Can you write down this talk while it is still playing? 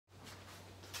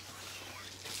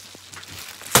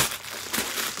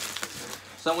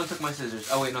Someone took my scissors.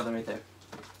 Oh wait, no, they're right there.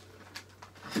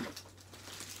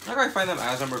 How do I find them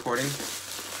as I'm recording?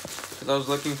 Because I was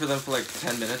looking for them for like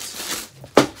 10 minutes.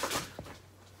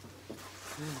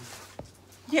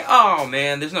 Yeah, oh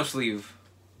man, there's no sleeve.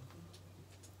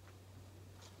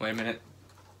 Wait a minute.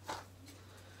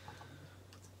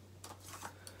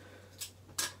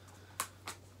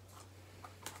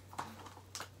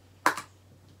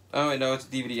 Oh wait, no, it's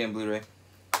DVD and Blu-ray.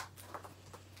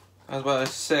 I was about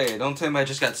to say, don't tell me I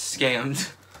just got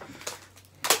scammed.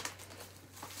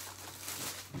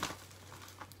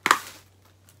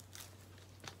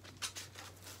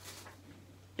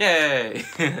 Yay!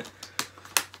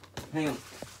 Hang on.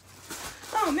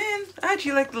 Oh man, I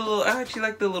actually like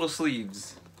the little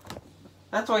sleeves.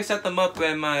 That's why I set them up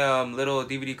in my little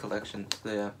DVD collection.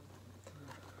 So yeah,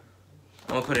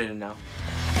 I'm gonna put it in now.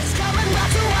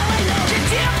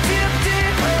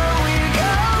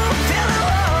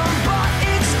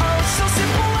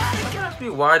 Ask me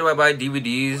why do I buy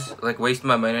DVDs? Like waste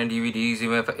my money on DVDs,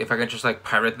 even if I can just like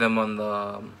pirate them on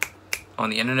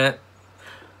the internet.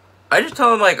 I just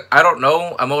tell them like I don't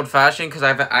know. I'm old fashioned because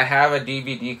I have a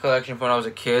DVD collection from when I was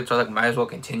a kid, so I like might as well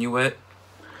continue it.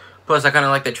 Plus, I kind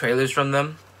of like the trailers from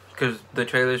them because the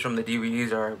trailers from the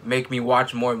DVDs make me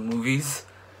watch more movies.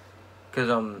 Because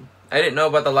I didn't know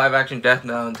about the live action Death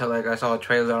Note until like I saw a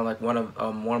trailer on like one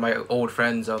of my old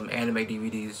friends' anime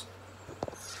DVDs.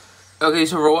 Okay,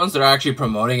 so for once they're actually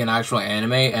promoting an actual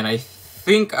anime, and I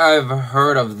think I've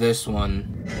heard of this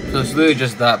one. So it's literally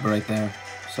just that right there.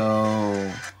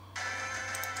 So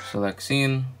select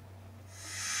scene.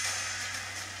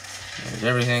 There's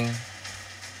everything.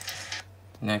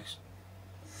 Next.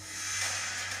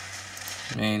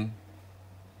 Main.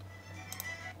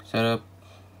 Setup.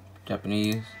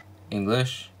 Japanese.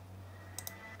 English.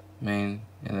 Main.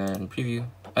 And then preview.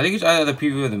 I think it's either the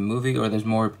preview of the movie or there's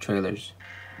more trailers.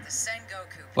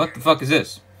 What the fuck is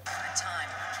this?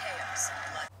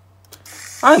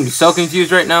 I'm so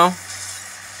confused right now.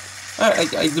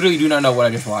 I literally do not know what I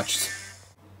just watched.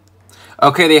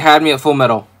 Okay, they had me at Full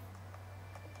Metal.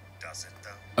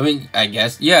 I mean, I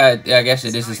guess. Yeah, I guess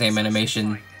it is the same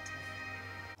animation.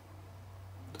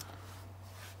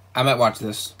 I might watch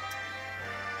this.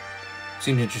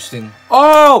 Seems interesting.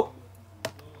 Oh!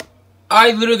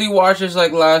 I literally watched this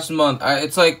like last month.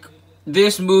 It's like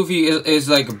this movie is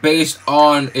like based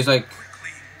on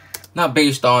not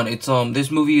based on. It's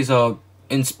this movie is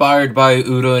inspired by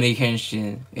Rurouni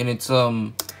Kenshin, and it's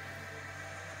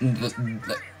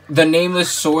the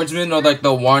Nameless Swordsman or like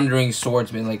the Wandering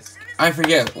Swordsman. Like I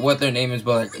forget what their name is,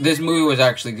 but like, this movie was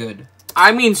actually good.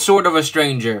 I mean, Sword of a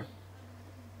Stranger.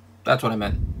 That's what I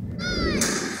meant.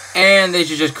 And they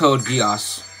should just code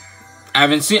Gios. I've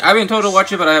been told to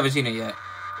watch it, but I haven't seen it yet.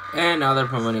 And now they're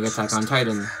promoting Attack on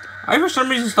Titan. I for some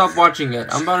reason stopped watching it.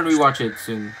 I'm about to rewatch it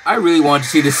soon. I really want to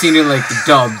see the scene in like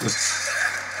dubbed.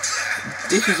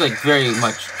 This is like very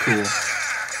much cool.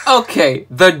 Okay,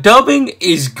 the dubbing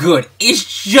is good.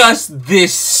 It's just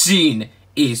this scene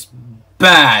is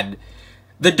bad.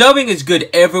 The dubbing is good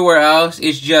everywhere else.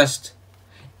 It's just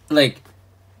like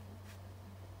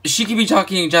she could be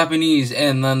talking in Japanese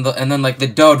and then like the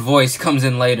dubbed voice comes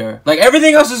in later. Like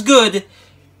everything else is good.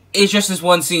 It's just this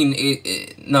one scene.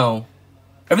 No.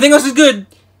 Everything else is good.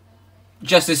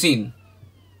 Just this scene.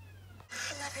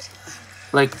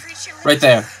 Like right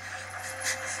there.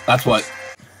 That's what.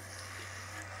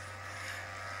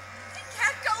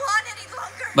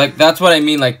 Like that's what I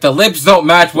mean. Like the lips don't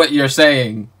match what you're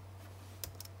saying.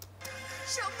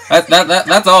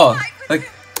 That's all.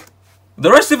 Like the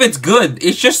rest of it's good.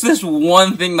 It's just this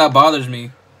one thing that bothers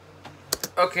me.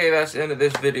 Okay, that's the end of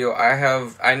this video.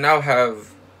 I now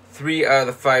have 3 out of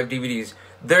the 5 DVDs.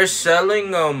 They're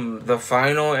selling the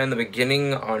final and the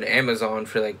beginning on Amazon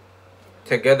for like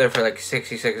together for like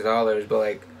 $66, but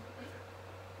like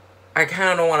I kind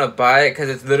of don't want to buy it because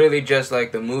it's literally just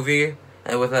like the movie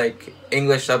and with like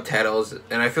English subtitles,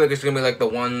 and I feel like it's gonna be like the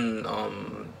one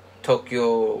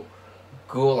Tokyo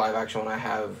Ghoul live action one I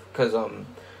have, because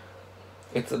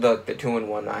it's the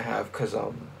 2-in-1 I have, because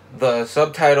the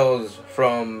subtitles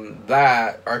from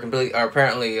that are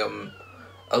apparently a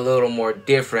little more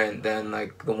different than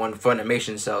like the one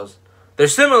Funimation sells. They're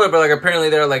similar, but like apparently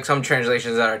there are like some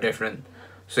translations that are different.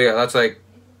 So yeah, that's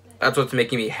what's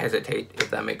making me hesitate, if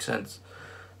that makes sense.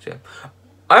 So yeah.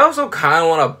 I also kind of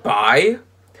want to buy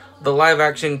the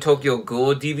live-action Tokyo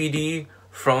Ghoul DVD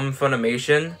from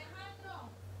Funimation,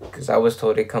 because I was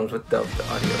told it comes with dubbed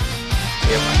audio.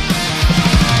 Yeah, bye.